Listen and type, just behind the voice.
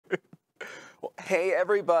Hey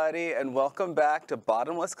everybody, and welcome back to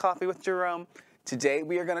Bottomless Coffee with Jerome. Today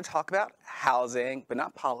we are going to talk about housing, but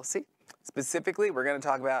not policy. Specifically, we're going to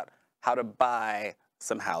talk about how to buy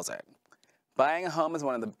some housing. Buying a home is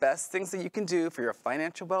one of the best things that you can do for your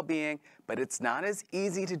financial well-being, but it's not as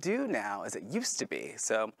easy to do now as it used to be.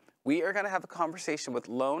 So we are going to have a conversation with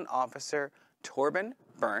loan officer Torben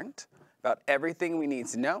Berndt about everything we need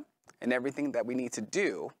to know and everything that we need to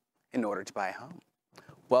do in order to buy a home.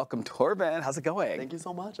 Welcome, Torben. How's it going? Thank you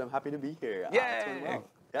so much. I'm happy to be here. Yay! It's going well.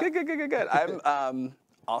 Yeah. Good. I'm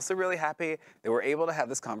also really happy that we're able to have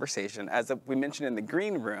this conversation. As we mentioned in the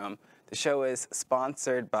green room, the show is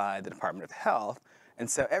sponsored by the Department of Health, and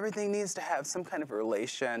so everything needs to have some kind of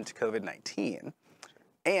relation to COVID-19.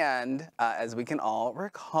 And as we can all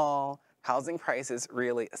recall, housing prices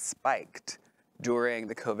really spiked during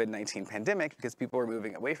the COVID-19 pandemic because people were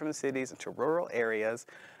moving away from the cities into rural areas.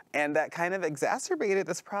 And that kind of exacerbated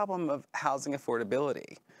this problem of housing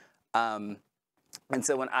affordability. And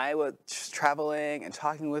so when I was traveling and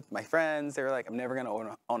talking with my friends, they were like, I'm never gonna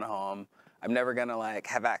own a home. I'm never gonna like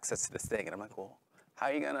have access to this thing. And I'm like, well, how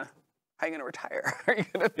are you gonna retire? How are you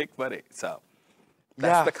gonna make money? So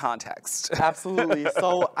that's the context. Absolutely.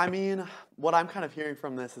 So, I mean, what I'm kind of hearing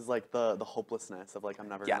from this is like the hopelessness of like, I'm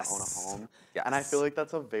never gonna own a home. Yes. And I feel like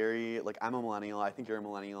that's a very, like, I'm a millennial. I think you're a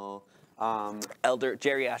millennial. Elder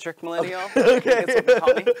geriatric millennial. Okay. That's what we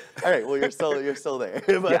call me. All right. Well, you're still there.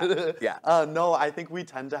 But, no, I think we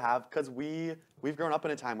tend to have, because we've grown up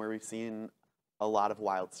in a time where we've seen a lot of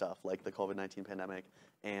wild stuff, like the COVID-19 pandemic,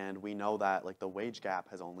 and we know that like the wage gap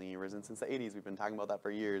has only risen since the 80s. We've been talking about that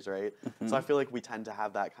for years, right? Mm-hmm. So I feel like we tend to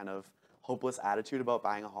have that kind of hopeless attitude about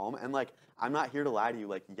buying a home. And like, I'm not here to lie to you.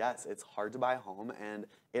 Like, yes, it's hard to buy a home, and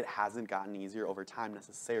it hasn't gotten easier over time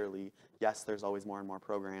necessarily. Yes, there's always more and more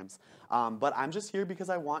programs. But I'm just here because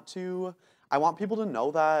I want people to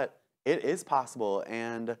know that it is possible.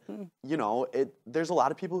 And, you know, there's a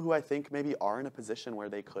lot of people who I think maybe are in a position where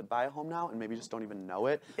they could buy a home now and maybe just don't even know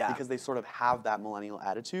it because they sort of have that millennial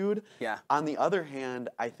attitude. Yeah. On the other hand,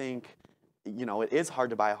 I think, you know, it is hard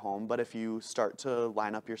to buy a home, but if you start to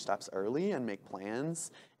line up your steps early and make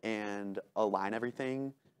plans and align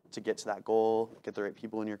everything to get to that goal, get the right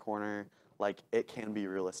people in your corner, like, it can be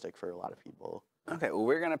realistic for a lot of people. Okay, well,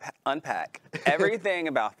 we're going to unpack everything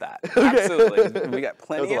about that. Absolutely. We got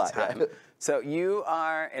plenty of time. Yeah. So you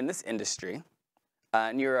are in this industry,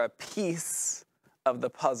 and you're a piece of the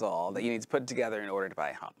puzzle that you need to put together in order to buy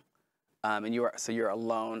a home. And you're a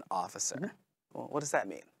loan officer. Mm-hmm. Well, what does that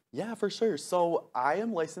mean? Yeah, for sure. So I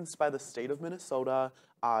am licensed by the state of Minnesota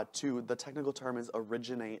the technical term is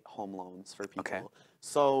originate home loans for people. Okay.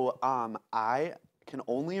 So I can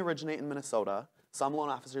only originate in Minnesota. Some loan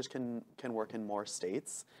officers can work in more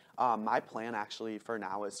states. My plan actually for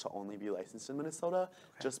now is to only be licensed in Minnesota,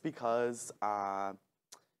 just because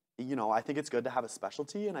you know, I think it's good to have a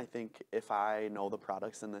specialty, and I think if I know the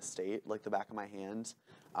products in this state like the back of my hand,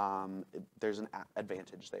 there's an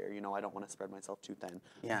advantage there. You know, I don't want to spread myself too thin.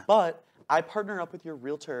 Yeah. But I partner up with your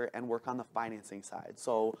realtor and work on the financing side.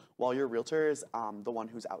 So while your realtor is the one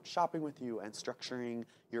who's out shopping with you and structuring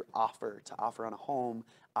your offer to offer on a home,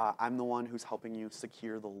 I'm the one who's helping you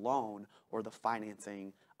secure the loan or the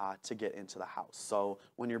financing to get into the house. So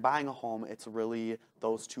when you're buying a home, it's really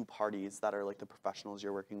those two parties that are like the professionals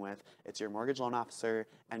you're working with. It's your mortgage loan officer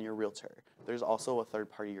and your realtor. There's also a third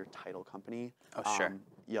party, your title company. Oh, sure.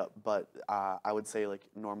 Yeah, but I would say like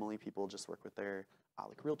normally people just work with their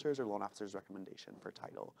like realtors or loan officers' recommendation for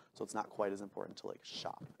title. So it's not quite as important to like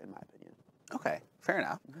shop, in my opinion. Okay, fair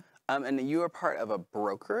enough. Mm-hmm. And you are part of a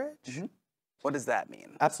brokerage? Mm-hmm. What does that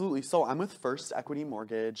mean? Absolutely. So I'm with First Equity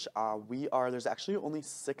Mortgage. There's actually only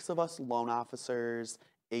 6 of us loan officers,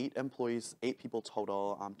 8 employees, 8 people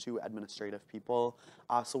total, 2 administrative people.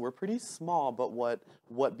 So we're pretty small, but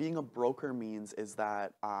what being a broker means is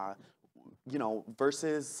that you know,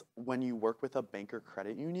 versus when you work with a bank or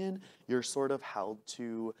credit union, you're sort of held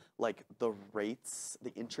to like the rates,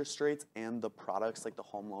 the interest rates, and the products, like the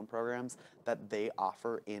home loan programs that they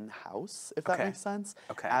offer in-house, if that makes sense.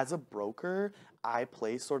 Okay. As a broker, I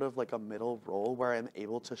play sort of like a middle role where I'm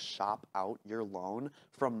able to shop out your loan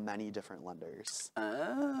from many different lenders.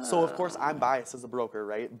 Oh. So of course I'm biased as a broker,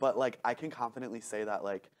 right? But like I can confidently say that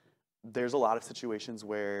like there's a lot of situations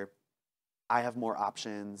where I have more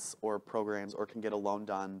options or programs or can get a loan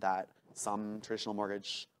done that some traditional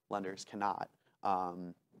mortgage lenders cannot.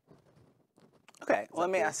 Okay, well, let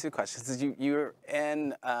me ask you a question. Since you're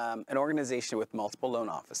in an organization with multiple loan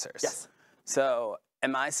officers. Yes. So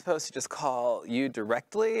am I supposed to just call you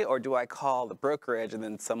directly, or do I call the brokerage and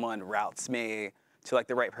then someone routes me to like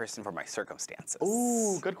the right person for my circumstances?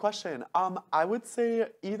 Ooh, good question. I would say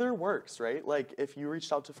either works, right? Like if you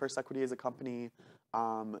reached out to First Equity as a company,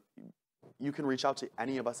 you can reach out to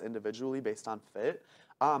any of us individually based on fit.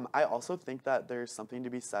 I also think that there's something to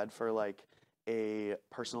be said for like a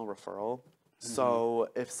personal referral. So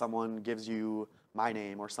if someone gives you my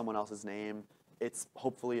name or someone else's name, it's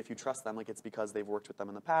hopefully if you trust them, like it's because they've worked with them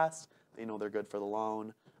in the past, they know they're good for the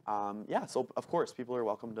loan. Yeah, so of course people are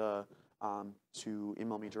welcome to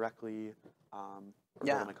email me directly or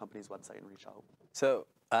go to my company's website and reach out. So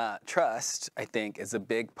trust, I think, is a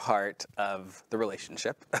big part of the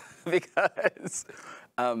relationship because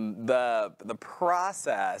the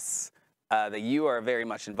process that you are very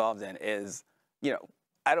much involved in is, you know,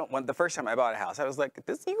 I don't want, the first time I bought a house, I was like,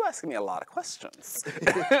 you asking me a lot of questions.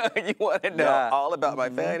 You want to know all about my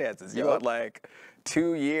finances. You want like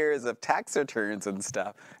 2 years of tax returns and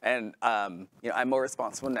stuff. And, you know, I'm more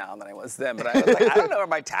responsible now than I was then, but I was like, I don't know where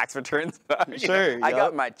my tax returns are. I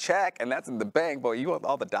got my check and that's in the bank. Boy, you want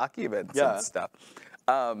all the documents and stuff.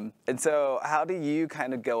 And so how do you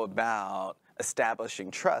kind of go about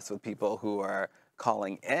establishing trust with people who are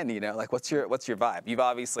calling in, you know, like what's your vibe? You've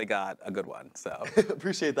obviously got a good one, so.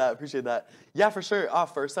 Appreciate that. Yeah, for sure.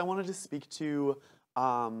 First, I wanted to speak to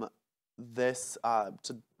this,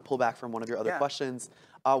 to pull back from one of your other questions,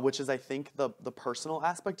 which is I think the personal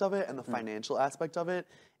aspect of it and the financial aspect of it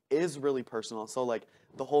is really personal. So like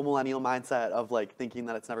the whole millennial mindset of like thinking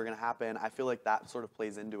that it's never gonna happen, I feel like that sort of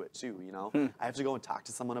plays into it too, you know? I have to go and talk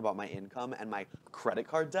to someone about my income and my credit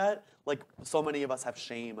card debt. Like so many of us have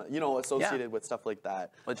shame, you know, associated with stuff like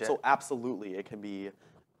that. Legit. So absolutely it can be,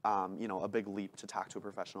 you know, a big leap to talk to a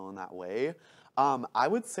professional in that way. I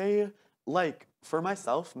would say like for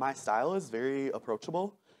myself, my style is very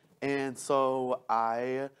approachable. And so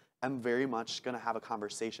I am very much going to have a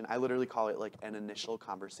conversation. I literally call it like an initial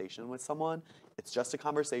conversation with someone. It's just a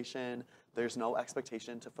conversation. There's no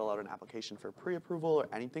expectation to fill out an application for pre-approval or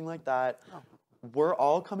anything like that. We're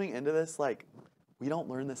all coming into this like, we don't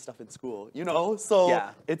learn this stuff in school, you know? So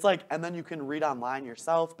it's like, and then you can read online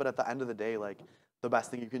yourself, but at the end of the day, like the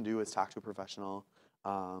best thing you can do is talk to a professional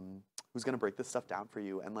who's going to break this stuff down for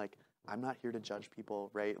you. And like, I'm not here to judge people,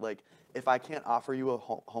 right? Like, if I can't offer you a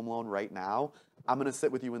home loan right now, I'm going to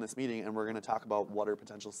sit with you in this meeting and we're going to talk about what are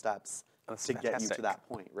potential steps to get you to that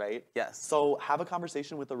point, right? Yes. So have a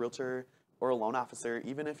conversation with a realtor or a loan officer,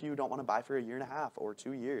 even if you don't want to buy for 1.5 years or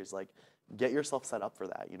 2 years. Like, get yourself set up for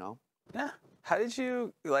that, you know? Yeah. How did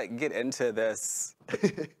you like get into this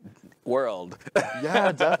world?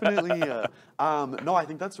 Yeah, definitely. No, I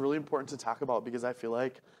think that's really important to talk about because I feel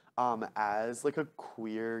like as like a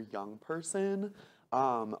queer young person,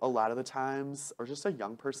 a lot of the times, or just a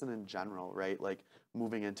young person in general, right? Like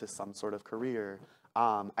moving into some sort of career,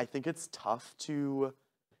 I think it's tough to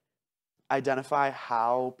identify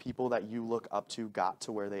how people that you look up to got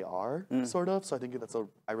to where they are, sort of. So I think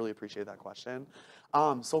I really appreciate that question.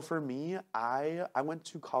 So for me, I went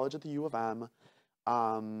to college at the U of M.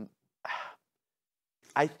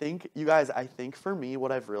 I think, you guys, for me,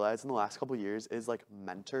 what I've realized in the last couple of years is like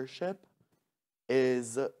mentorship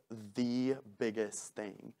is the biggest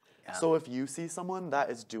thing. Yeah. So if you see someone that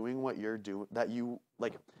is doing what you're doing, that you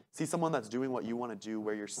like, see someone that's doing what you want to do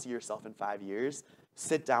where you see yourself in 5 years,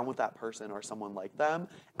 sit down with that person or someone like them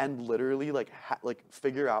and literally like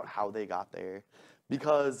figure out how they got there.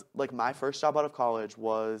 Because like my first job out of college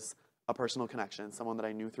was a personal connection, someone that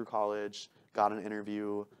I knew through college, got an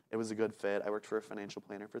interview, it was a good fit. I worked for a financial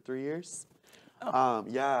planner for 3 years.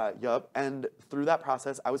 And through that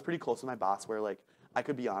process, I was pretty close with my boss where like I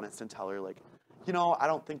could be honest and tell her like, you know, I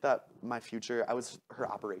don't think that my future, I was her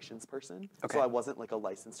operations person. Okay. So I wasn't like a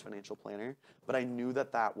licensed financial planner, but I knew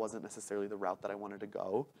that that wasn't necessarily the route that I wanted to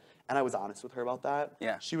go. And I was honest with her about that.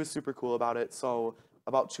 Yeah. She was super cool about it. So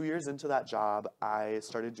about 2 years into that job, I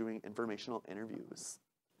started doing informational interviews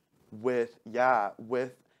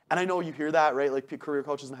and I know you hear that, right? Like career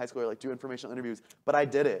coaches in high school are like, do informational interviews, but I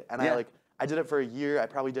did it. And I did it for a year. I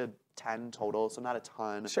probably did 10 total, so not a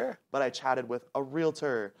ton. Sure. But I chatted with a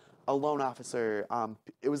realtor, a loan officer.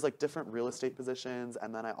 It was like different real estate positions.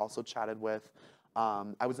 And then I also chatted with,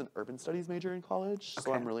 I was an urban studies major in college. Okay.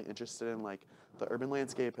 So I'm really interested in like the urban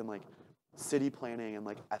landscape and like city planning and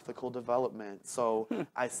like ethical development. So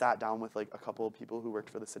I sat down with like a couple of people who worked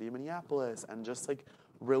for the city of Minneapolis and just like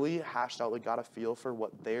really hashed out, like got a feel for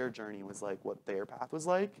what their journey was like, what their path was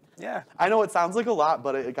like. Yeah. I know it sounds like a lot,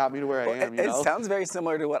 but it got me to where I am, you know? It sounds very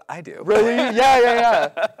similar to what I do. Really? Yeah.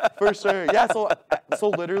 For sure. Yeah, so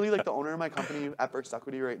literally like the owner of my company at First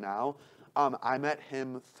Equity right now, I met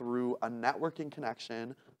him through a networking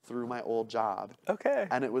connection through my old job. Okay.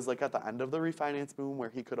 And it was like at the end of the refinance boom where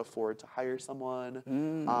he could afford to hire someone.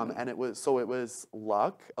 And it was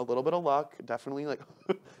luck, a little bit of luck, definitely like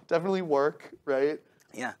definitely work, right?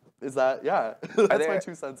 Yeah. Is that that's my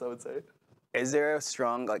 2 cents, I would say. Is there a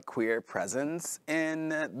strong like queer presence in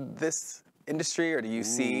this industry, or do you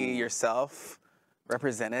see yourself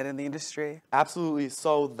represented in the industry? Absolutely.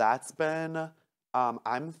 So that's been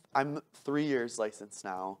I'm 3 years licensed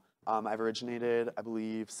now. I've originated, I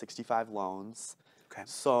believe, 65 loans. Okay.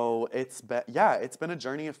 So it's been a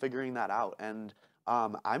journey of figuring that out, and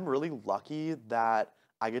I'm really lucky that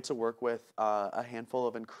I get to work with a handful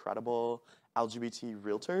of incredible LGBT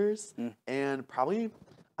realtors, and probably,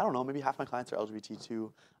 I don't know, maybe half my clients are LGBT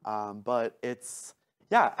too. But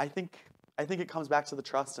I think it comes back to the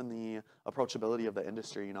trust and the approachability of the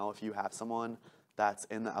industry. You know, if you have someone that's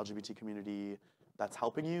in the LGBT community that's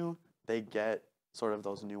helping you, they get sort of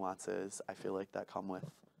those nuances, I feel like, that come with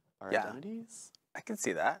our identities. I can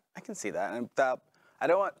see that. And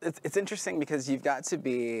it's interesting because you've got to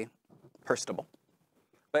be personable,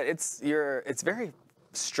 but it's very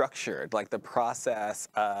structured, like the process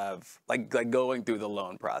of like going through the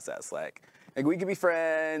loan process. Like we can be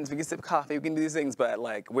friends, we can sip coffee, we can do these things, but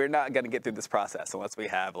like we're not gonna get through this process unless we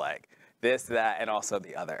have like this, that, and also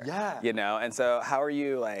the other. Yeah. You know, and so how are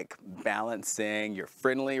you like balancing your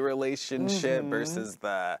friendly relationship versus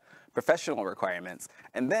the professional requirements?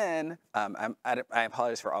 And then I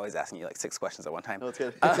apologize for always asking you like 6 questions at one time. No, it's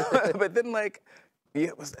good. But then like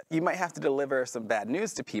you might have to deliver some bad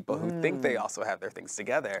news to people who think they also have their things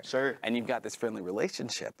together. Sure. And you've got this friendly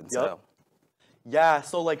relationship, and Yep. so. Yeah.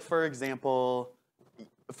 So like for example,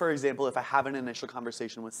 if I have an initial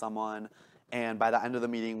conversation with someone, and by the end of the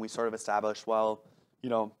meeting we sort of establish, well, you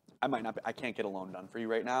know, I can't get a loan done for you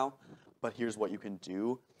right now, but here's what you can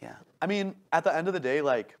do. Yeah. I mean, at the end of the day,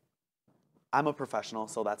 like, I'm a professional,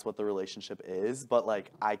 so that's what the relationship is, but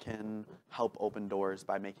like I can help open doors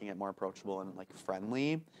by making it more approachable and like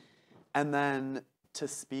friendly. And then to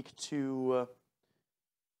speak to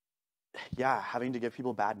having to give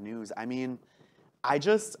people bad news. I mean, I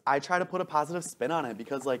try to put a positive spin on it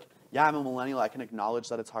because like, yeah, I'm a millennial. I can acknowledge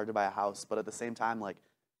that it's hard to buy a house, but at the same time, like,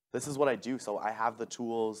 this is what I do. So I have the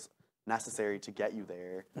tools necessary to get you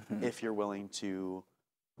there if you're willing to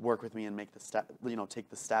work with me and make the step, you know, take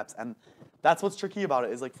the steps. And that's what's tricky about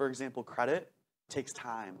it is like, for example, credit takes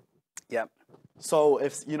time. Yep. So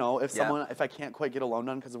if I can't quite get a loan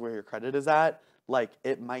done because of where your credit is at, like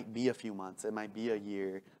it might be a few months, it might be a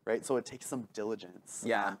year, right? So it takes some diligence.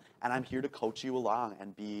 Yeah. And I'm here to coach you along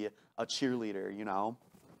and be a cheerleader, you know?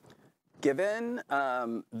 Given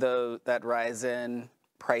that rise in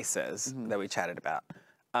prices that we chatted about,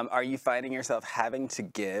 are you finding yourself having to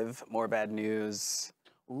give more bad news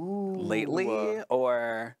lately,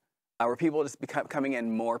 or were people just coming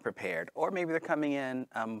in more prepared, or maybe they're coming in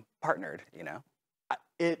partnered? You know,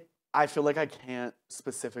 I feel like I can't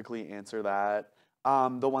specifically answer that.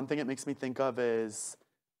 The one thing it makes me think of is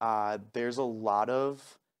there's a lot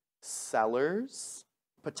of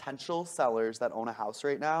potential sellers that own a house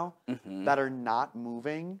right now that are not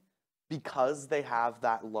moving because they have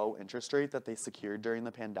that low interest rate that they secured during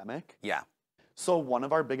the pandemic. Yeah. So one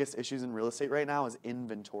of our biggest issues in real estate right now is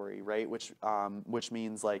inventory, right? Which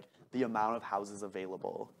means like the amount of houses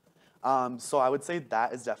available. So I would say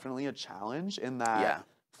that is definitely a challenge in that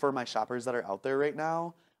for my shoppers that are out there right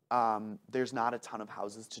now, there's not a ton of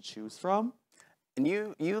houses to choose from. And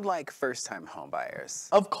you like first-time home buyers.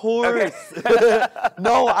 Of course. Okay.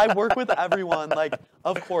 No, I work with everyone. Like,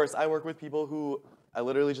 of course, I work with people who, I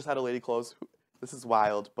literally just had a lady close. This is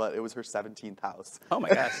wild, but it was her 17th house. Oh my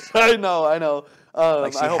gosh. I know.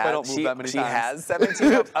 Like I hope I don't move that many times. She has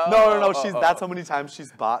 17 homes? No. That's how many times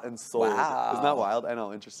she's bought and sold. Wow. Isn't that wild? I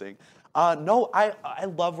know, interesting. No, I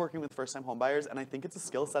love working with first-time home buyers, and I think it's a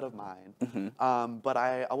skill set of mine. But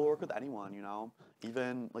I will work with anyone, you know.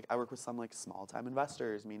 Even, like, I work with some, like, small-time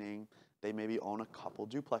investors, meaning they maybe own a couple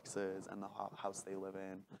duplexes and the house they live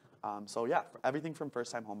in. So, yeah, everything from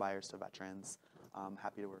first-time home buyers to veterans,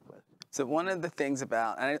 happy to work with. So one of the things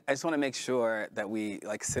about, and I just want to make sure that we,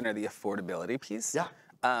 like, center the affordability piece. Yeah.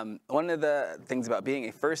 One of the things about being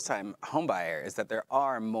a first-time home buyer is that there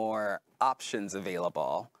are more options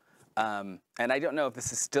available. And I don't know if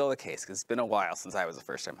this is still the case, because it's been a while since I was a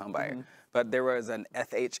first-time home buyer, but there was an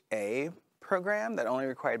FHA program that only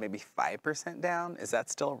required maybe 5% down. Is that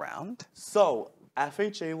still around? So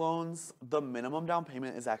FHA loans, the minimum down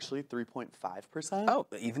payment is actually 3.5%. Oh,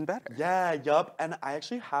 even better. Yeah, yup. And I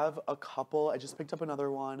actually have a couple, I just picked up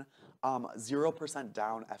another one, 0%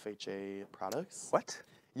 down FHA products. What?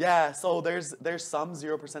 Yeah, so there's some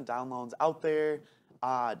 0% down loans out there.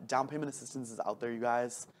 Down payment assistance is out there, you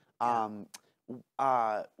guys. One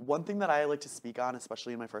thing that I like to speak on,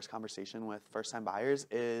 especially in my first conversation with first-time buyers,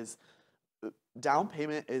 is down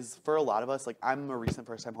payment is, for a lot of us, like I'm a recent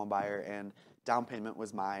first-time home buyer, and down payment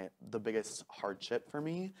was the biggest hardship for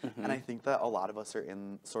me. And I think that a lot of us are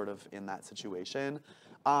in that situation.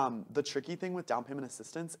 The tricky thing with down payment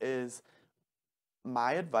assistance is,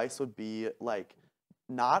 my advice would be, like,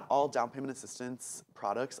 not all down payment assistance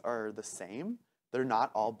products are the same. They're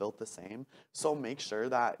not all built the same. So make sure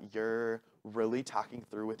that you're really talking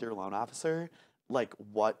through with your loan officer, like,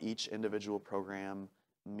 what each individual program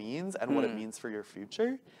means and what it means for your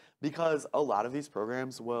future. Because a lot of these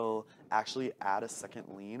programs will actually add a second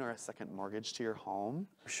lien or a second mortgage to your home.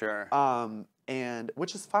 Sure. And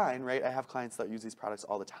which is fine, right? I have clients that use these products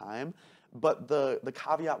all the time. But the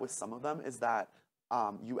caveat with some of them is that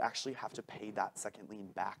you actually have to pay that second lien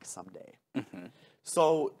back someday.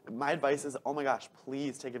 So my advice is, oh my gosh,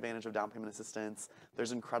 please take advantage of down payment assistance.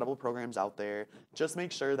 There's incredible programs out there. Just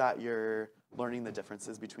make sure that you're learning the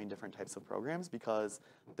differences between different types of programs, because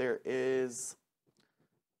there is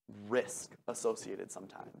risk associated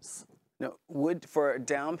sometimes. No, for a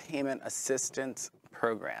down payment assistance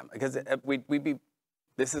program, because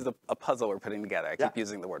this is a puzzle we're putting together. I keep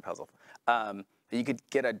using the word puzzle. You could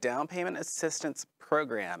get a down payment assistance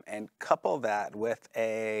program and couple that with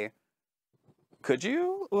with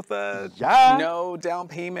a no down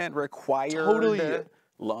payment required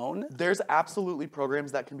loan? There's absolutely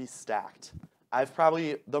programs that can be stacked.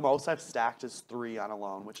 The most I've stacked is 3 on a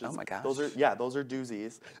loan, which is, oh my gosh. those are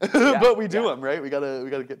doozies. But we do them, right? We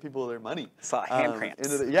gotta get people their money. It's a lot of hand cramps.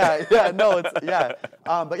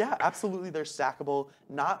 But yeah, absolutely, they're stackable.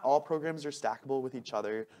 Not all programs are stackable with each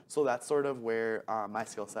other, so that's sort of where my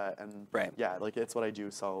skill set and like, it's what I do.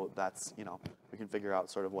 So that's, we can figure out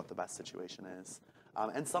sort of what the best situation is.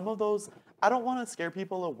 And some of those, I don't want to scare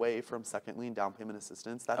people away from second lien down payment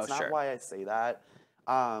assistance. That's not why I say that.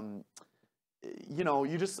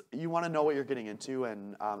 You want to know what you're getting into,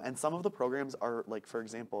 and some of the programs are, like, for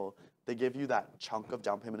example, they give you that chunk of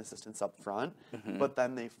down payment assistance up front, but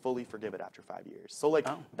then they fully forgive it after 5 years. So, like,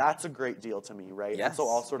 that's a great deal to me, right? Yes. And so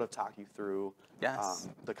I'll sort of talk you through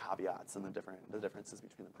the caveats and the differences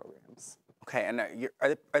between the programs. Okay, and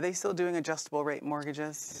are they still doing adjustable rate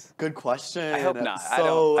mortgages? Good question. I hope not.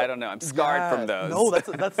 So, I don't know. I'm scarred from those. No,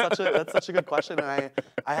 that's such a good question, and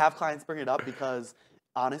I have clients bring it up because,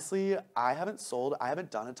 honestly, I haven't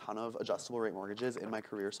done a ton of adjustable rate mortgages in my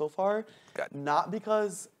career so far. Not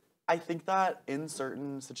because I think that in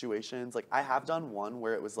certain situations, like, I have done one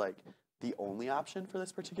where it was, like, the only option for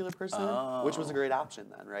this particular person, which was a great option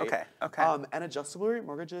then, right? Okay. And adjustable rate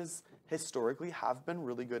mortgages historically have been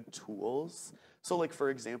really good tools. So, like, for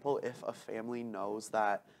example, if a family knows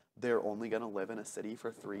that they're only going to live in a city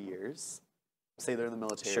for 3 years, say they're in the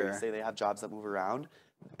military, say they have jobs that move around,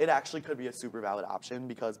 it actually could be a super valid option,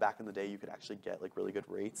 because back in the day you could actually get, like, really good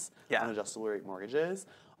rates on adjustable rate mortgages.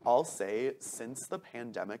 I'll say, since the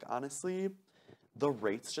pandemic, honestly, the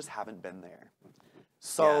rates just haven't been there.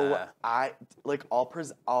 So I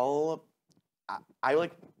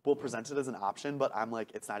will present it as an option, but I'm like,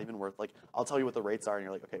 it's not even worth, like, I'll tell you what the rates are, and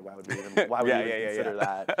you're like, okay, why would we even consider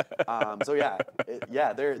that?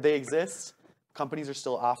 They exist. Companies are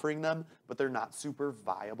still offering them, but they're not super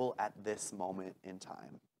viable at this moment in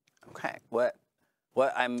time. Okay.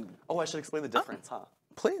 I should explain the difference, huh?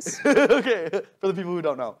 Please. Okay, for the people who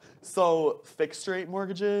don't know. So, fixed rate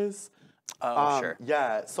mortgages. Sure.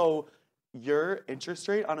 Yeah, so your interest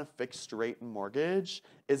rate on a fixed rate mortgage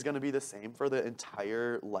is going to be the same for the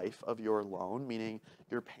entire life of your loan, meaning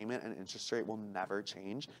your payment and interest rate will never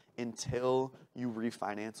change until you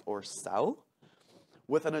refinance or sell.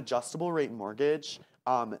 With an adjustable rate mortgage,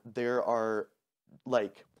 there are,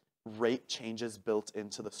 like, rate changes built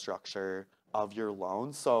into the structure of your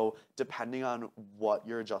loan. So depending on what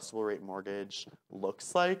your adjustable rate mortgage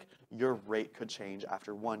looks like, your rate could change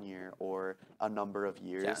after 1 year or a number of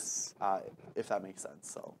years, if that makes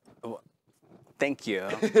sense. So, thank you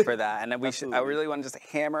for that. And I really want to just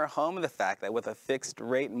hammer home the fact that with a fixed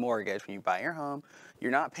rate mortgage, when you buy your home,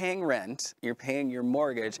 you're not paying rent, you're paying your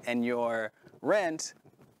mortgage, and your rent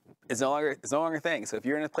is no longer a thing. So if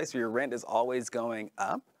you're in a place where your rent is always going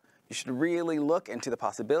up, you should really look into the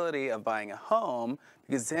possibility of buying a home,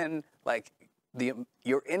 because then, like,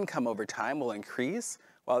 your income over time will increase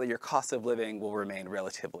while your cost of living will remain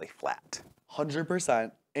relatively flat.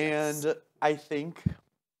 100%. And I think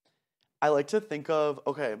I like to think of,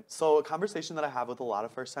 okay, so a conversation that I have with a lot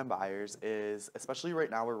of first-time buyers is, especially right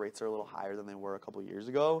now where rates are a little higher than they were a couple years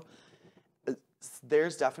ago,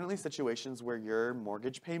 there's definitely situations where your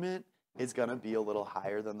mortgage payment is going to be a little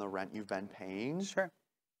higher than the rent you've been paying. Sure.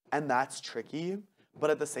 And that's tricky, but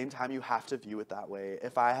at the same time, you have to view it that way.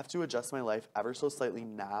 If I have to adjust my life ever so slightly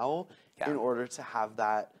now in order to have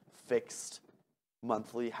that fixed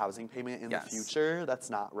monthly housing payment in the future that's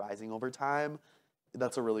not rising over time,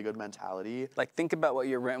 that's a really good mentality. Like, think about what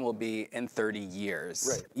your rent will be in 30 years,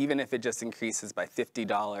 Right. even if it just increases by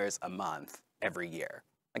 $50 a month every year.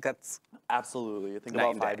 Like, that's absolutely. Think night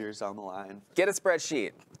about and 5 day. years down the line. Get a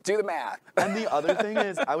spreadsheet. Do the math. And the other thing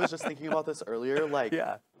is, I was just thinking about this earlier, like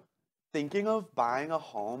Yeah. thinking of buying a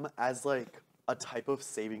home as like a type of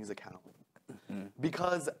savings account.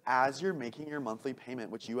 Because as you're making your monthly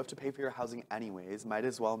payment, which you have to pay for your housing anyways, might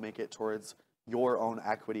as well make it towards your own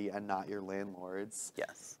equity and not your landlord's.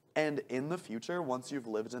 Yes. And in the future, once you've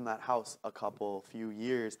lived in that house a few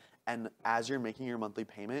years, and as you're making your monthly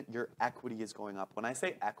payment, your equity is going up. When I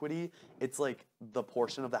say equity, it's like the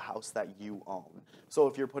portion of the house that you own. So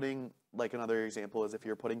if you're putting, like another example is if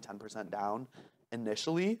you're putting 10% down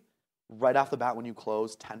initially, right off the bat when you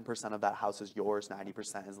close, 10% of that house is yours,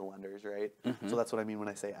 90% is the lender's, right? So that's what I mean when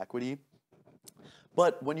I say equity.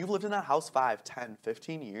 But when you've lived in that house 5, 10,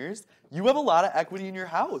 15 years, you have a lot of equity in your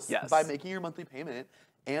house by making your monthly payment.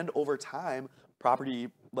 And over time, property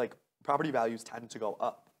values tend to go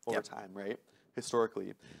up over time, right?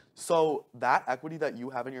 Historically. So that equity that you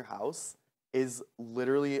have in your house is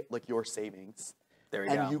literally like your savings. There you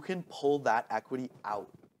go. And you can pull that equity out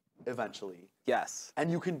eventually. Yes.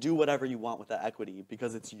 And you can do whatever you want with that equity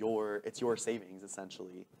because it's your savings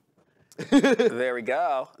essentially. There we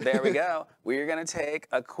go. There we go. We're going to take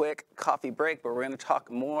a quick coffee break, but we're going to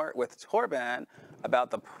talk more with Torben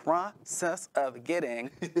about the process of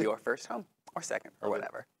getting your first home or second or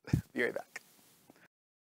whatever. Be right back.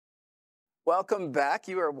 Welcome back.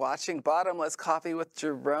 You are watching Bottomless Coffee with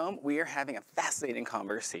Jerome. We are having a fascinating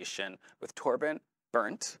conversation with Torben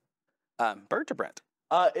Berndt. Berndt or Brent?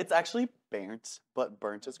 It's actually Berndt, but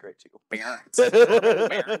Berndt is great too. Berndt.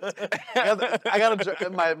 I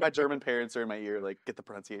got my German parents are in my ear, like, get the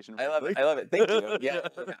pronunciation. I love it. I love it. Thank you. Yeah,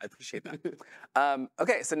 I appreciate that.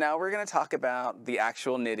 Okay, so now we're going to talk about the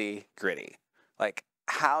actual nitty gritty. Like,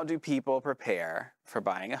 how do people prepare for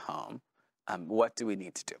buying a home? What do we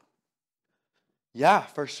need to do? Yeah,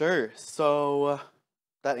 for sure. So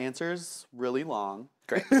that answer's really long.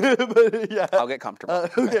 Great. But yeah. I'll get comfortable.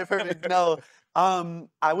 Okay, perfect. No,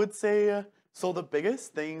 I would say, so the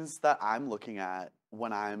biggest things that I'm looking at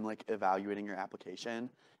when I'm like evaluating your application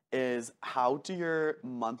is how do your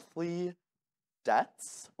monthly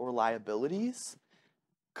debts or liabilities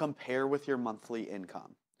compare with your monthly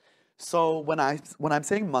income? So when I'm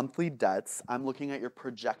saying monthly debts, I'm looking at your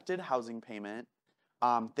projected housing payment,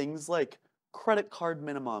 things like credit card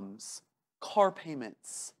minimums, car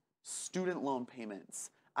payments, student loan payments.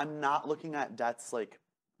 I'm not looking at debts like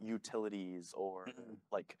utilities or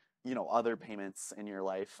like, other payments in your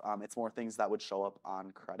life. It's more things that would show up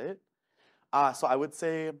on credit. So I would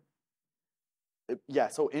say,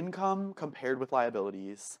 so income compared with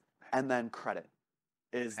liabilities, and then credit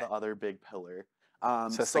is the other big pillar. So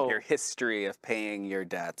it's like your history of paying your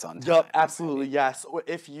debts on time. Yep, absolutely, yes.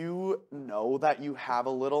 If you know that you have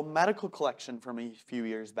a little medical collection from a few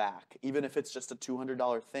years back, even if it's just a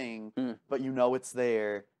 $200 thing, but you know it's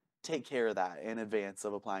there, take care of that in advance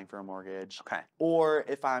of applying for a mortgage. Okay. Or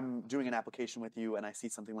if I'm doing an application with you and I see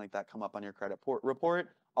something like that come up on your credit report,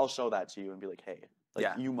 I'll show that to you and be like, hey,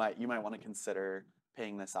 you might want to consider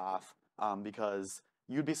paying this off, because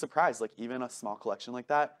you'd be surprised, like even a small collection like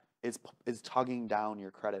that is tugging down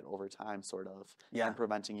your credit over time, sort of, and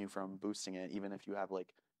preventing you from boosting it, even if you have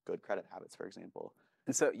like good credit habits, for example.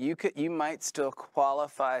 And so you might still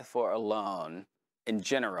qualify for a loan in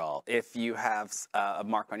general if you have a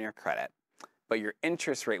mark on your credit, but your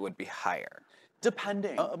interest rate would be higher.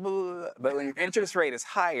 Depending. But when your interest rate is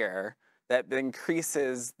higher, that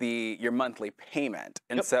increases your monthly payment,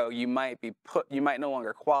 and so you might no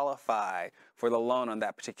longer qualify for the loan on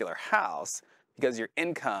that particular house, because your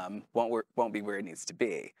income won't be where it needs to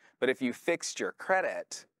be. But if you fixed your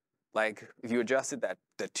credit, like if you adjusted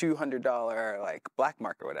the $200 like black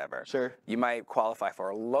mark or whatever, you might qualify for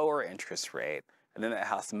a lower interest rate, and then that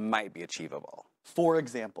house might be achievable. For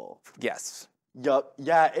example. Yes. Yup.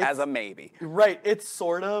 Yeah. As a maybe. Right. It's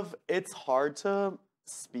hard to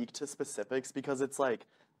speak to specifics because it's like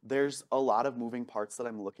there's a lot of moving parts that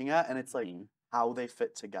I'm looking at, and it's like how they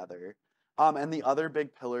fit together. And the other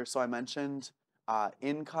big pillar, so I mentioned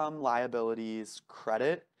income, liabilities,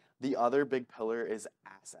 credit. The other big pillar is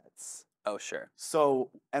assets. Oh, sure. So,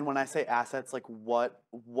 and when I say assets, like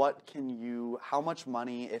how much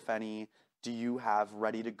money, if any, do you have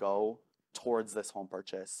ready to go towards this home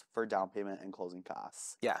purchase for down payment and closing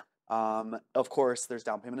costs? Yeah. Of course, there's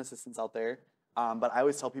down payment assistance out there. But I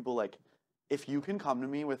always tell people, like, if you can come to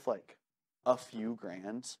me with like a few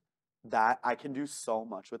grand, that I can do so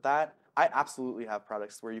much with that. I absolutely have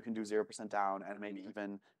products where you can do 0% down and maybe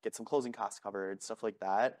even get some closing costs covered, stuff like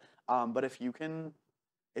that. But if you can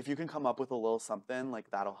come up with a little something, like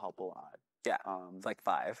that'll help a lot. Yeah, it's like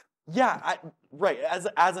 5. Yeah, right.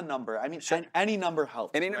 As a number, I mean, Sure. any number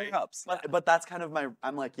helps. Any number right? helps. But that's kind of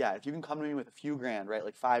I'm like, yeah, if you can come to me with a few grand, right,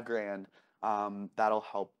 like 5 grand, that'll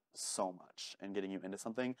help so much in getting you into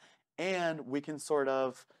something, and we can sort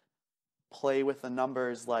of play with the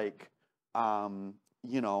numbers, like,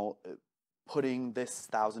 you know, putting this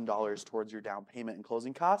 $1,000 towards your down payment and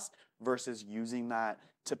closing costs versus using that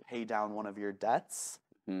to pay down one of your debts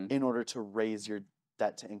in order to raise your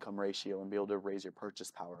debt to income ratio and be able to raise your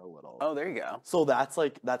purchase power a little. Oh, there you go. So that's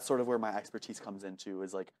sort of where my expertise comes into,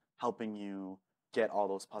 is like helping you get all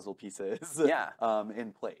those puzzle pieces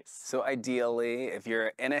in place. So ideally, if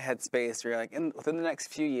you're in a headspace where you're like, within the next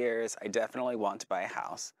few years, I definitely want to buy a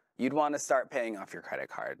house, you'd want to start paying off your credit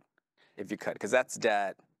card if you could, because that's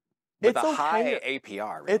debt with a high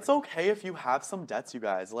APR. Really. It's okay if you have some debts, you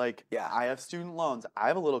guys. Like, I have student loans. I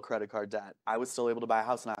have a little credit card debt. I was still able to buy a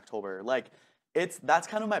house in October. Like, that's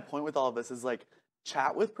kind of my point with all of this, is like,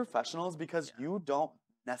 chat with professionals, because you don't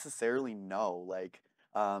necessarily know, like,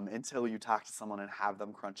 until you talk to someone and have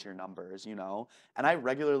them crunch your numbers, you know? And I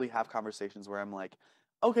regularly have conversations where I'm like,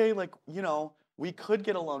 okay, like, you know, we could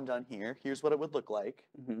get a loan done here. Here's what it would look like.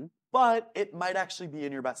 But it might actually be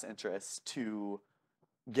in your best interest to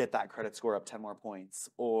get that credit score up 10 more points,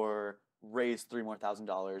 or raise $3 more thousand,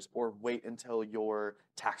 or wait until your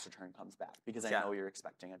tax return comes back, because I know you're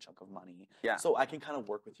expecting a chunk of money. So I can kind of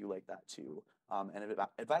work with you like that too, and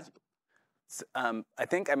advise you. I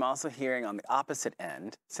think I'm also hearing on the opposite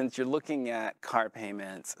end, since you're looking at car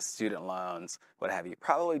payments, student loans, what have you,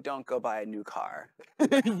 probably don't go buy a new car.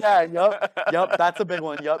 Yep, that's a big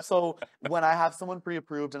one. Yep. So when I have someone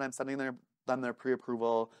pre-approved and I'm sending them their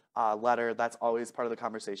pre-approval letter, that's always part of the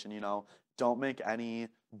conversation. You know, don't make any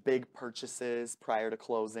big purchases prior to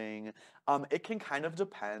closing. It can kind of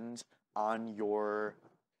depend on your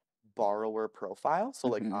borrower profile, so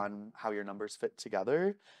like on how your numbers fit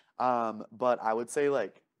together. But I would say,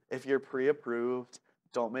 like, if you're pre-approved,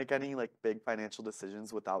 don't make any like big financial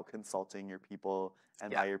decisions without consulting your people.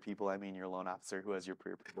 And by your people, I mean your loan officer who has your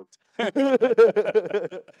pre-approved.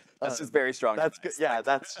 That's just very strong advice. Good. Yeah,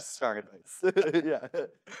 that's just strong advice.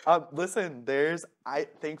 Listen,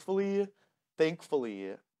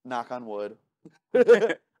 thankfully, knock on wood,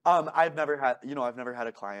 I've never had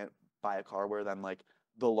a client buy a car where then like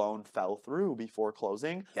the loan fell through before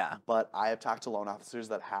closing. But I have talked to loan officers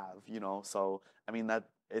that have, you know, so I mean, that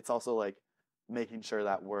it's also like making sure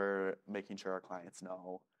that we're making sure our clients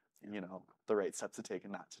know, you know, the right steps to take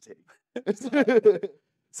and not to take.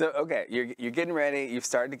 So, okay, you're getting ready, you've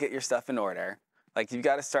started to get your stuff in order. Like, you've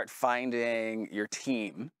got to start finding your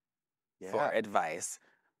team for advice.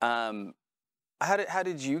 How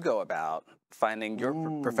did you go about finding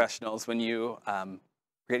your professionals when you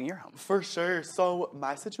getting your home? For sure. So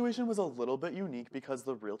my situation was a little bit unique because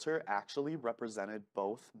the realtor actually represented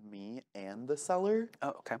both me and the seller.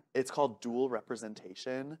 Oh, okay. It's called dual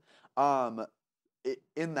representation.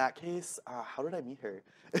 In that case, how did I meet her?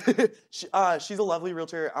 She's a lovely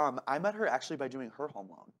realtor. I met her actually by doing her home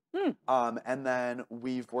loan. And then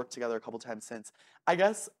we've worked together a couple times since. I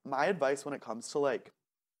guess my advice when it comes to like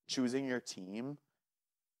choosing your team,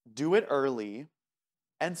 do it early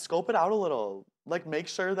and scope it out a little. Like, make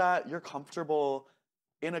sure that you're comfortable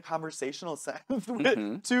in a conversational sense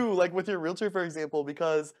too, like with your realtor, for example,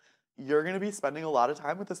 because you're going to be spending a lot of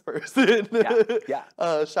time with this person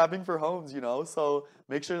shopping for homes, you know? So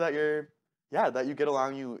make sure that that you get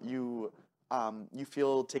along, you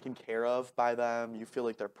feel taken care of by them. You feel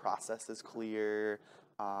like their process is clear.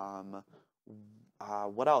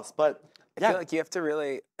 What else? But I feel like you have to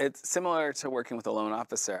really, it's similar to working with a loan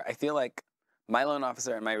officer. I feel like my loan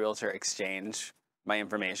officer and my realtor exchange my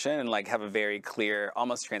information and like have a very clear,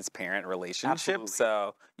 almost transparent relationship. Absolutely.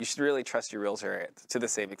 So you should really trust your realtor to the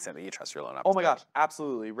same extent that you trust your loan officer. Oh my gosh,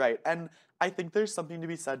 absolutely, right. And I think there's something to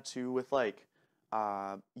be said too with like,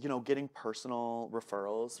 you know, getting personal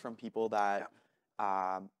referrals from people that,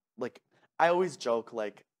 like, I always joke,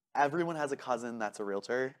 like, everyone has a cousin that's a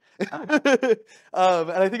realtor. And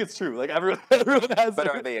I think it's true. Like, everyone has. But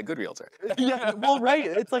are they a good realtor? Yeah, well, right.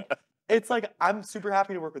 It's like, I'm super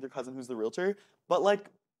happy to work with your cousin who's the realtor, but like,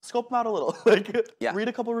 scope them out a little. Like, read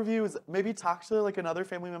a couple reviews, maybe talk to like another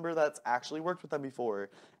family member that's actually worked with them before.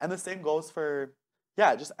 And the same goes for,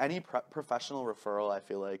 just any professional referral. I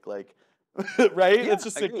feel like right? Yeah, It's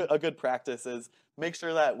just agreed. a good practice is make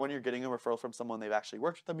sure that when you're getting a referral from someone, they've actually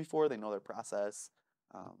worked with them before, they know their process.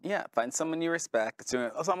 Yeah, find someone you respect. It's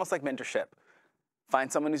almost like mentorship.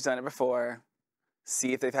 Find someone who's done it before,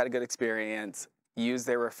 see if they've had a good experience, use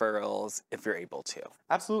their referrals if you're able to.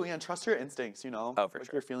 Absolutely, and trust your instincts, Oh, for like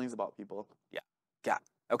sure. your feelings about people. Yeah. Yeah.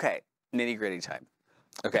 Okay. Nitty-gritty time.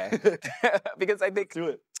 Okay. Because Do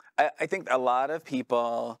it. I think a lot of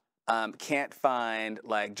people can't find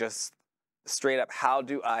like just straight up how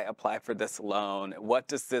do I apply for this loan? What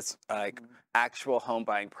does this like actual home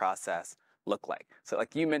buying process look like? So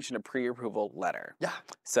like you mentioned a pre-approval letter. Yeah.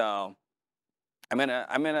 So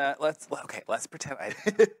let's pretend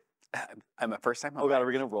I'm a first time home Oh God, buyer. are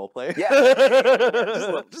we gonna role play? Yeah.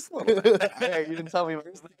 Just a little bit. Hey, you didn't tell me.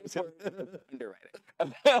 Underwriting.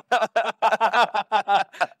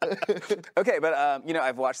 Okay, but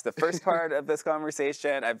I've watched the first part of this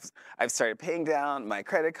conversation. I've started paying down my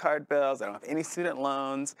credit card bills. I don't have any student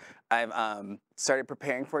loans. I've started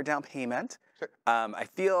preparing for a down payment. Sure. I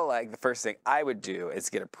feel like the first thing I would do is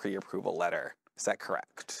get a pre-approval letter. Is that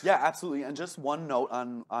correct? Yeah, absolutely. And just one note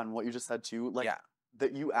on what you just said too, like Yeah.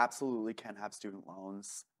 that you absolutely can have student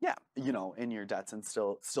loans. Yeah. In your debts and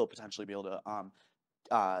still potentially be able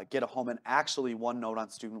to get a home. And actually, one note on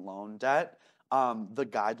student loan debt, the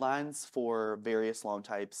guidelines for various loan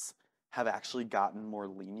types have actually gotten more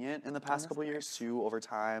lenient in the past couple years too over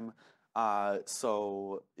time.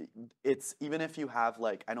 So it's even if you have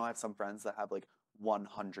like, I know I have some friends that have like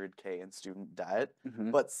 100K in student debt,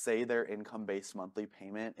 but say their income-based monthly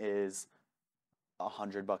payment is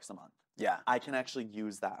 $100 a month. Yeah. I can actually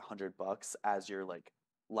use that $100 as your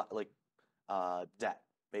debt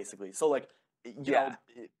basically. So like,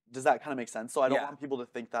 does that kind of make sense? So I don't want people to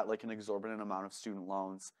think that like an exorbitant amount of student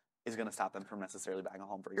loans is going to stop them from necessarily buying a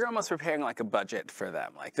home. For You're almost preparing like a budget for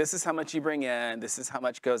them. Like this is how much you bring in, this is how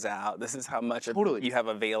much goes out, this is how much you have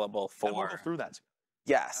available for. And we'll go through that.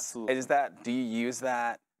 Yes. Absolutely. Do you use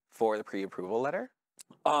that for the pre-approval letter?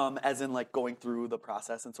 As in like going through the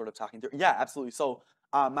process and sort of talking through. Yeah, absolutely. So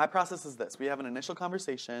my process is this: we have an initial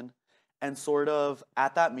conversation, and sort of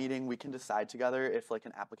at that meeting we can decide together if like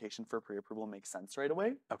an application for pre-approval makes sense right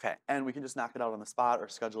away. Okay. And we can just knock it out on the spot or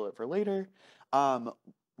schedule it for later.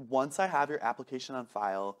 Once I have your application on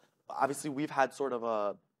file, obviously we've had sort of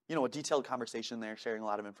a detailed conversation there, sharing a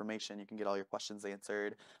lot of information. You can get all your questions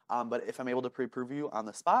answered. But if I'm able to pre-approve you on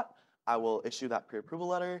the spot, I will issue that pre-approval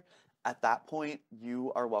letter. At that point,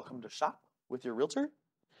 you are welcome to shop with your realtor.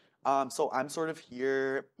 So I'm sort of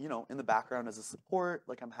here, in the background as a support.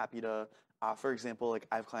 Like I'm happy to, for example, like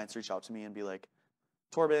I have clients reach out to me and be like,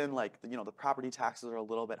 Torben, like, the property taxes are a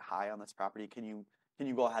little bit high on this property. Can you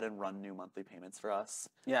go ahead and run new monthly payments for us?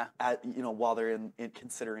 Yeah. While they're in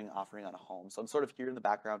considering offering on a home. So I'm sort of here in the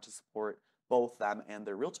background to support both them and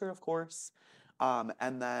their realtor, of course.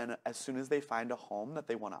 And then as soon as they find a home that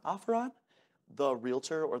they want to offer on, the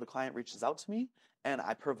realtor or the client reaches out to me and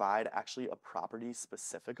I provide actually a property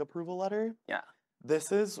specific approval letter. Yeah.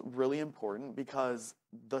 This is really important because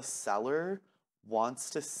the seller wants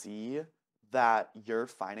to see that your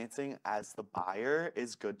financing as the buyer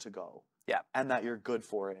is good to go. Yeah. And that you're good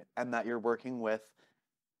for it and that you're working with,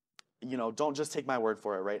 don't just take my word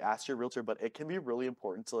for it, right? Ask your realtor, but it can be really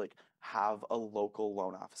important to like have a local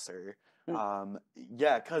loan officer.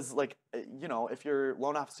 Because like, if your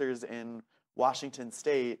loan officer is in Washington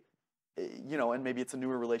State, and maybe it's a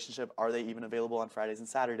newer relationship, are they even available on Fridays and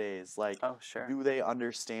Saturdays? Like, oh, sure. Do they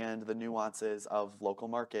understand the nuances of local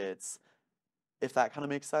markets? If that kind of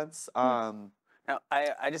makes sense. Now,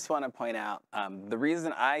 I just want to point out the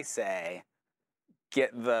reason I say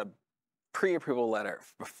get the pre-approval letter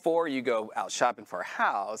before you go out shopping for a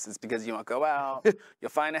house is because you won't go out, you'll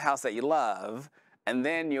find a house that you love, and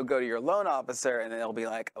then you'll go to your loan officer and they'll be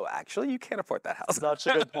like, oh, actually, you can't afford that house. Such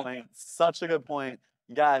a good point. Such a good point.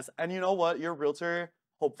 Guys, and you know what? Your realtor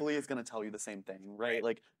hopefully is going to tell you the same thing, right?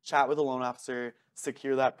 Like chat with a loan officer,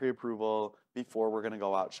 secure that pre-approval before we're going to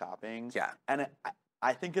go out shopping. Yeah. And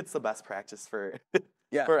I think it's the best practice for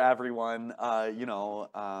yeah. for everyone.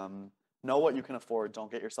 Know what you can afford.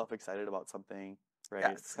 Don't get yourself excited about something, right?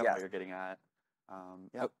 Yes, It's kind of what you're getting at.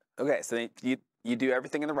 Yeah. Okay, so you do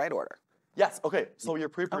everything in the right order. Yes. Okay. So you're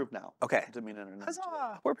pre-approved now. Okay. Didn't mean to interrupt.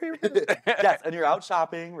 Huzzah! We're pre-approved. Yes, and you're out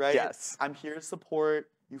shopping, right? Yes. I'm here to support.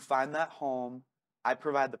 You find that home. I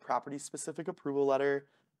provide the property-specific approval letter.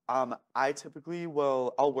 I typically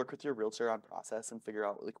I'll work with your realtor on process and figure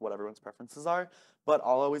out like what everyone's preferences are. But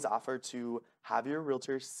I'll always offer to have your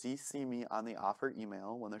realtor CC me on the offer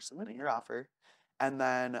email when they're submitting your offer, and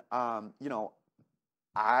then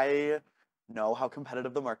I know how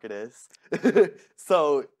competitive the market is.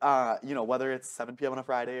 So, you know, whether it's 7 p.m. on a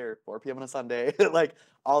Friday or 4 p.m. on a Sunday, like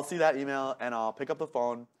I'll see that email and I'll pick up the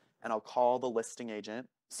phone and I'll call the listing agent.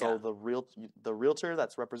 So the realtor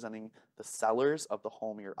that's representing the sellers of the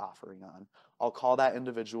home you're offering on. I'll call that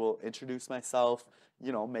individual, introduce myself.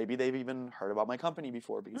 You know, maybe they've even heard about my company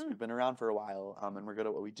before because we've been around for a while, and we're good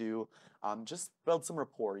at what we do. Just build some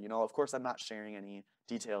rapport. You know, of course, I'm not sharing any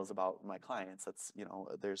details about my clients. That's, you know,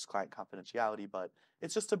 there's client confidentiality, but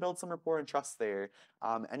it's just to build some rapport and trust there.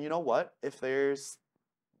 And you know what? If there's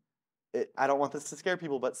I don't want this to scare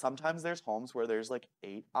people, but sometimes there's homes where there's like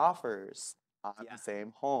 8 offers on the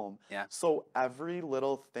same home. Yeah. So every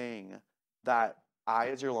little thing that I,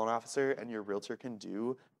 as your loan officer and your realtor, can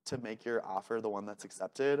do to make your offer the one that's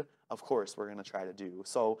accepted, of course, we're going to try to do.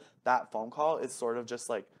 So that phone call is sort of just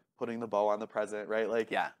like putting the bow on the present, right?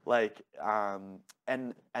 Like,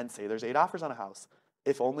 and say there's 8 offers on a house.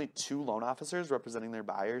 If only 2 loan officers representing their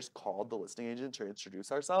buyers called the listing agent to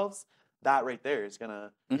introduce ourselves, that right there is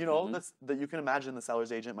gonna, you know, that you can imagine the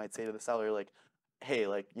seller's agent might say to the seller, like, hey,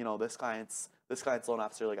 like, you know, this client's loan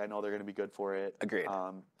officer, like, I know they're gonna be good for it. Agreed.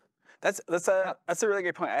 That's a really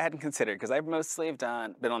great point I hadn't considered, because I've mostly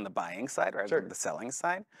been on the buying side rather than the selling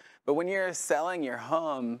side. But when you're selling your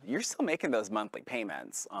home, you're still making those monthly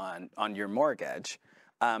payments on your mortgage.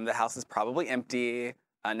 The house is probably empty,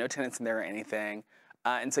 no tenants in there or anything.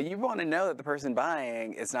 And so you want to know that the person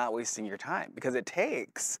buying is not wasting your time, because it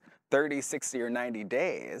takes 30, 60, or 90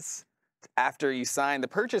 days after you sign the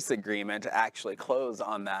purchase agreement to actually close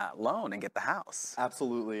on that loan and get the house.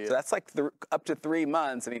 Absolutely. So that's like up to 3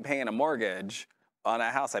 months of me paying a mortgage on a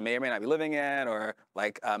house I may or may not be living in, or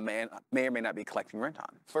like may or may not be collecting rent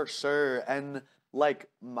on. For sure. And like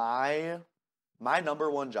my number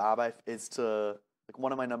one job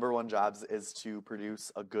one of my number one jobs is to produce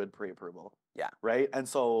a good pre-approval. Yeah. Right? And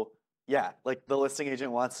so, yeah, like the listing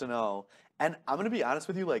agent wants to know. And I'm going to be honest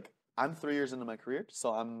with you, like I'm 3 years into my career,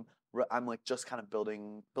 so I'm like just kind of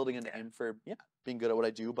building a name for being good at what I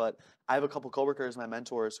do. But I have a couple coworkers, my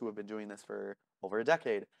mentors, who have been doing this for over a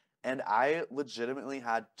decade. And I legitimately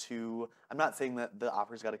had to, I'm not saying that the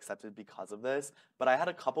offers got accepted because of this, but I had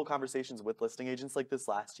a couple conversations with listing agents like this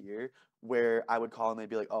last year where I would call and they'd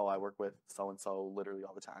be like, oh, I work with so-and-so literally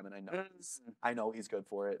all the time, and I know he's good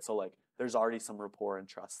for it. So like there's already some rapport and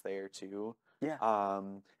trust there too. Yeah.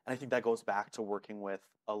 And I think that goes back to working with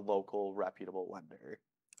a local reputable lender.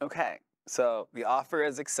 Okay, so the offer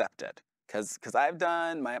is accepted. Because I've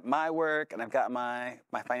done my work and I've got my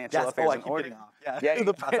financial affairs in order. Yeah,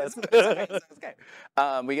 the process. Okay.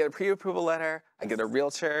 We get a pre-approval letter. I get a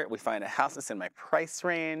realtor. We find a house that's in my price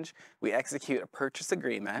range. We execute a purchase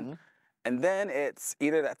agreement. And then it's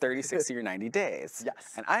either that 30, 60, or 90 days.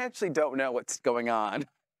 Yes. And I actually don't know what's going on.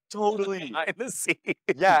 Totally. Behind the scenes.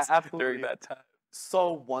 Yeah, absolutely. During that time.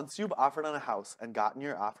 So once you've offered on a house and gotten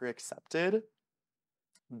your offer accepted,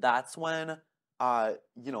 that's when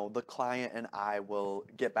you know, the client and I will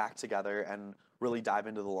get back together and really dive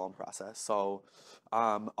into the loan process. So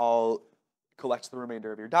I'll collect the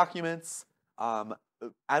remainder of your documents.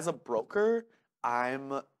 As a broker,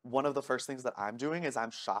 one of the first things that I'm doing is I'm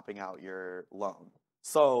shopping out your loan.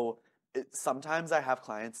 So sometimes I have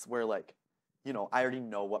clients where, like, you know, I already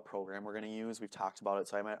know what program we're going to use. We've talked about it,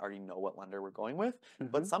 so I might already know what lender we're going with.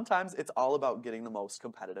 But sometimes it's all about getting the most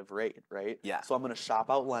competitive rate, right? Yeah. So I'm going to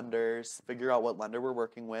shop out lenders, figure out what lender we're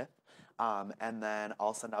working with, and then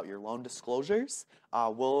I'll send out your loan disclosures.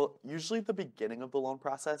 Usually the beginning of the loan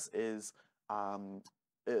process is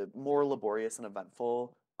more laborious and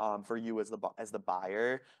eventful for you as the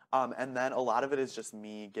buyer, and then a lot of it is just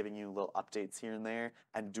me giving you little updates here and there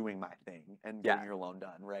and doing my thing and getting your loan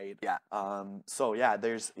done, right? Yeah. So yeah,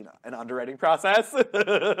 there's, you know, an underwriting process. Safe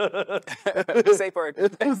word.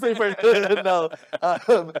 Safe word. No.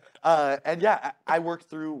 And yeah, I work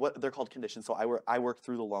through what they're called conditions. So I work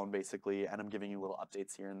through the loan basically, and I'm giving you little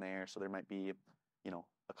updates here and there. So there might be, you know,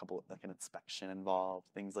 a couple, like an inspection involved,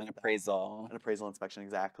 things like an appraisal. An appraisal inspection,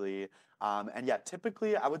 exactly. And yeah,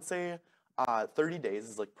 typically I would say 30 days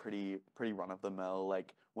is like pretty run of the mill.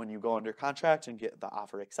 Like when you go under contract and get the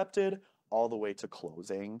offer accepted all the way to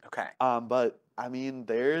closing. Okay. But I mean,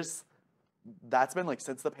 that's been like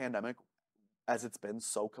since the pandemic, as it's been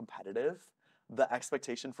so competitive, the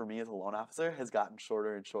expectation for me as a loan officer has gotten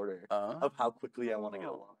shorter and shorter of how quickly I want to get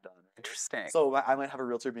a loan done. Interesting. So I might have a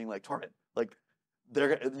realtor being like, Torben, like, they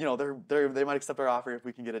might accept our offer if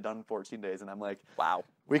we can get it done in 14 days, and I'm like, wow,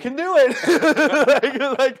 we can do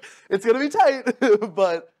it. like it's gonna be tight,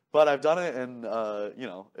 but I've done it, and you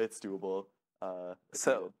know, it's doable.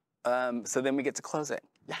 So then we get to closing.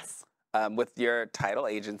 Yes. with your title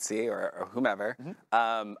agency or whomever,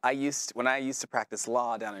 when I used to practice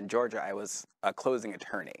law down in Georgia, I was a closing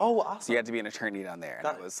attorney. Oh, awesome. So you had to be an attorney down there. And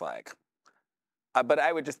Got I it. was like, but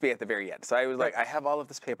I would just be at the very end. So I was like, I have all of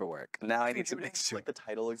this paperwork. Now I need to make sure. Like the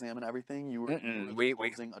title exam and everything, you were We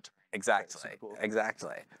closing attorney. exactly, Super cool.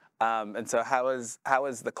 exactly. And so how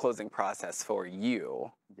was the closing process for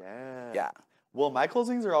you? Yeah. Yeah. Well, my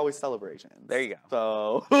closings are always celebrations. There you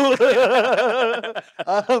go. So,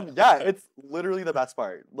 yeah, it's literally the best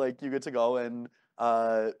part. Like, you get to go and,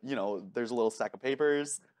 you know, there's a little stack of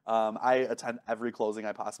papers. I attend every closing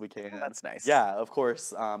I possibly can. Oh, that's nice. Yeah, of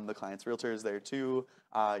course. The client's realtor is there too,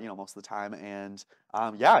 you know, most of the time. And,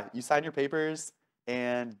 yeah, you sign your papers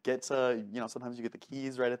and get to, you know, sometimes you get the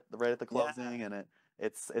keys right at the closing, and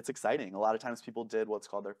it's exciting. A lot of times people did what's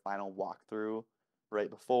called their final walkthrough right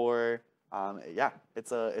before. Yeah,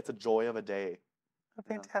 it's a joy of a day. Oh,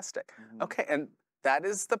 fantastic. Mhm. Okay, and that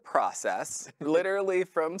is the process, literally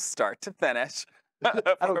from start to finish. I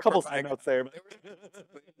have a couple side notes there, but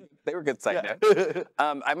they were good side yeah. notes.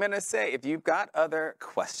 I'm going to say, if you've got other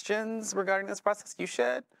questions regarding this process, you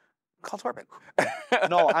should call Torben.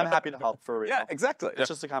 No, I'm happy to help for real. Yeah, exactly. It's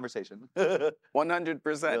just a conversation.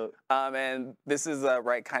 100%. And this is the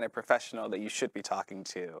right kind of professional that you should be talking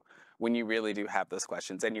to when you really do have those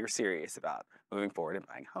questions and you're serious about moving forward and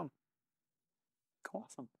buying a home. Cool.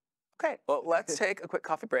 Awesome. Okay, well, let's take a quick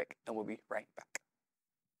coffee break and we'll be right back.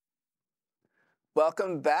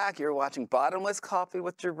 Welcome back. You're watching Bottomless Coffee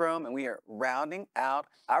with Jerome, and we are rounding out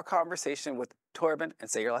our conversation with Torben, and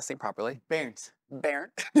say your last name properly. Berndt.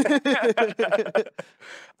 Berndt.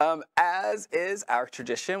 As is our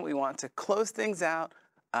tradition, we want to close things out,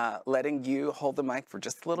 letting you hold the mic for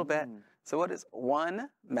just a little bit. So what is one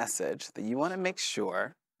message that you want to make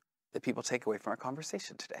sure that people take away from our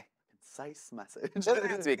conversation today? Concise message. Doesn't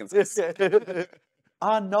have to be concise.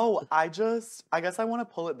 No, I guess I want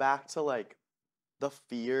to pull it back to like the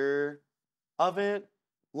fear of it.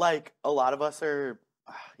 Like a lot of us are,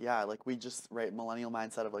 yeah, like we just, right, millennial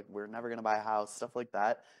mindset of like, we're never going to buy a house, stuff like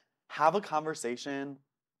that. Have a conversation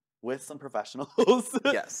with some professionals.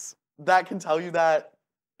 Yes. That can tell you that,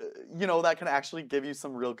 you know, that can actually give you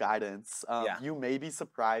some real guidance. Yeah. You may be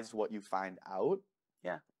surprised what you find out.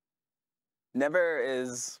 Yeah. Never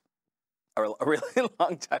is a really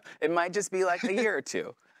long time. It might just be like a year or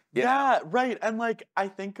two. Yeah, right. And like I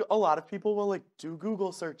think a lot of people will like do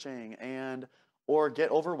Google searching and or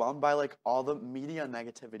get overwhelmed by like all the media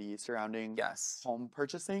negativity surrounding home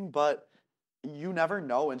purchasing, but you never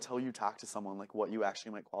know until you talk to someone like what you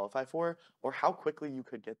actually might qualify for or how quickly you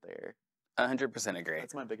could get there. 100% agree.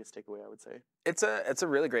 That's my biggest takeaway, I would say. It's a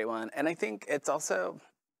really great one, and I think it's also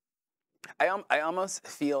I almost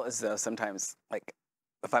feel as though sometimes like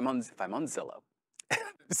if I'm on Zillow,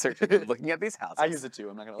 searching, looking at these houses. I use it too.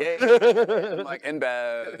 I'm not gonna lie. Yeah. I'm like in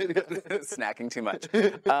bed, snacking too much.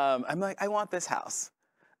 I'm like, I want this house,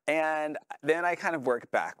 and then I kind of work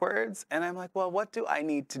backwards, and I'm like, well, what do I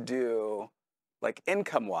need to do, like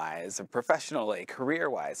income-wise, or professionally,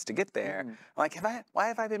 career-wise, to get there? Like, why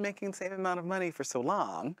have I been making the same amount of money for so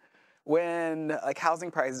long, when like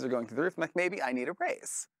housing prices are going through the roof? I'm like, maybe I need a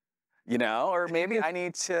raise. You know, or maybe I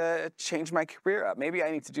need to change my career up. Maybe I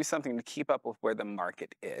need to do something to keep up with where the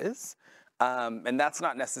market is. And that's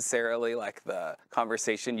not necessarily like the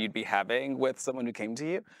conversation you'd be having with someone who came to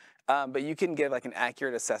you. But you can give like an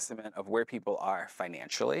accurate assessment of where people are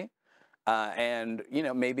financially. And, you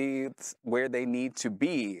know, maybe it's where they need to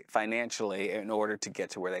be financially in order to get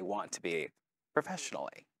to where they want to be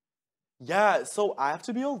professionally. Yeah, so I have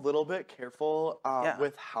to be a little bit careful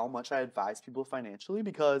with how much I advise people financially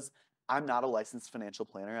because I'm not a licensed financial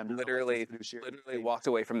planner. I'm not literally fiduciary. walked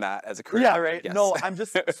away from that as a career. Yeah, right. Yes. No, I'm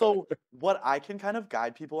just so what I can kind of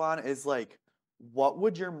guide people on is like, what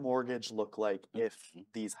would your mortgage look like if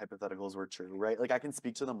these hypotheticals were true, right? Like I can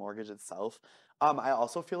speak to the mortgage itself. I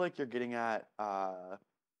also feel like you're getting at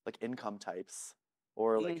like income types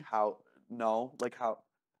or like how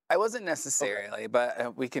I wasn't necessarily,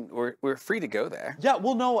 but we're free to go there. Yeah,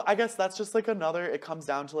 well, no, I guess that's just like it comes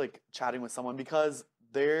down to like chatting with someone because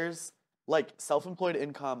there's like self-employed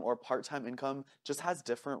income or part-time income just has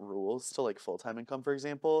different rules to like full-time income, for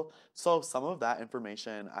example. So some of that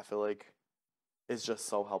information I feel like is just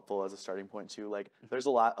so helpful as a starting point too. Like there's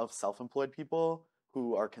a lot of self-employed people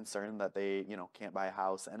who are concerned that they, you know, can't buy a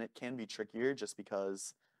house, and it can be trickier just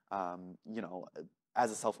because, you know,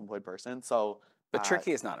 as a self-employed person. So but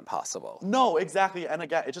tricky is not impossible. No, exactly. And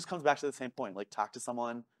again, it just comes back to the same point. Like talk to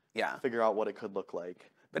someone, figure out what it could look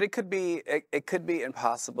like. But it could be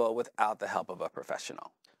impossible without the help of a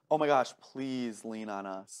professional. Oh my gosh, please lean on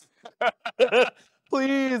us.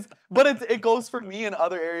 Please. But it goes for me in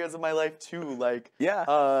other areas of my life too. Like,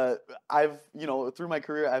 Yeah. I've, through my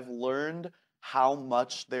career, I've learned how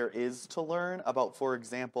much there is to learn about, for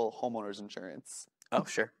example, homeowners insurance. Oh,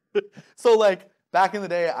 sure. So like back in the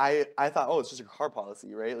day, I thought, oh, it's just a car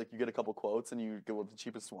policy, right? Like you get a couple quotes and you go with the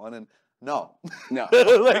cheapest one, and no, No.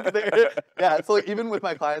 like yeah. So like, even with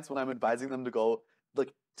my clients, when I'm advising them to go,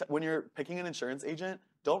 like when you're picking an insurance agent,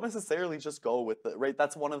 don't necessarily just go with the right.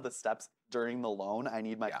 That's one of the steps during the loan. I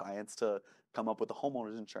need my clients to come up with a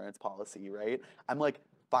homeowners insurance policy, right? I'm like,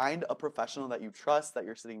 find a professional that you trust, that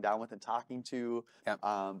you're sitting down with and talking to.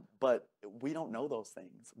 Yeah. But we don't know those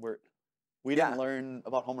things. We didn't learn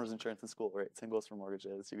about homeowners insurance in school, right? Same goes for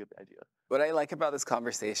mortgages. You get the idea. What I like about this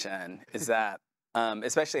conversation is that,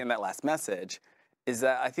 especially in that last message, is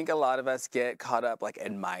that I think a lot of us get caught up like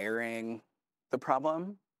admiring the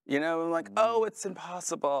problem. Like, oh, it's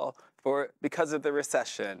impossible because of the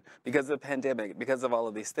recession, because of the pandemic, because of all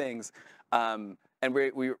of these things. And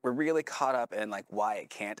we're really caught up in like why it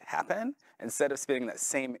can't happen instead of spending that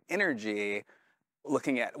same energy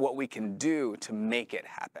looking at what we can do to make it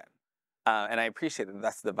happen. And I appreciate that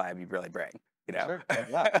that's the vibe you really bring. Sure.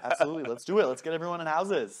 Yeah, absolutely. Let's do it. Let's get everyone in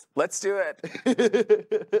houses. Let's do it.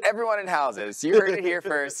 Everyone in houses. You heard it here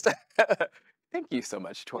first. Thank you so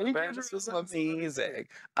much, Torben. This was amazing.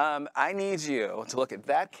 I need you to look at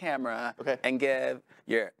that camera and give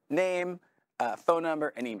your name, phone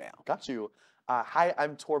number, and email. Got you. Hi,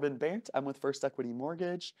 I'm Torben Berndt. I'm with First Equity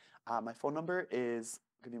Mortgage. My phone number is,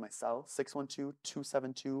 I'll give you my cell,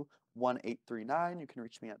 612-272-1839. You can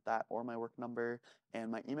reach me at that or my work number. And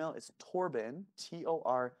my email is Torben,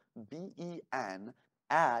 Torben,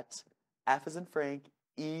 at F as in Frank,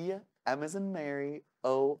 E, M as in Mary,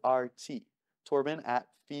 O-R-T. Torben at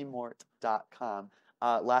femort.com.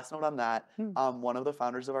 Last note on that, one of the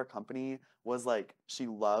founders of our company was like, she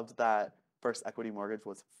loved that First Equity Mortgage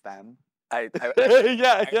was femme. Yeah.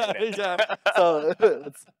 So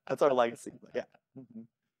that's our legacy. Yeah.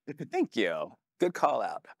 Thank you. Good call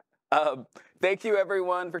out. Thank you,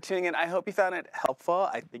 everyone, for tuning in. I hope you found it helpful.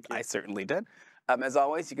 I certainly did. As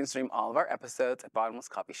always, you can stream all of our episodes at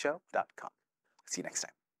bottomlesscoffeeshow.com. See you next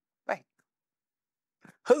time. Bye.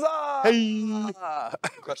 Huzzah! Hey!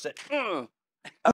 Crushed it.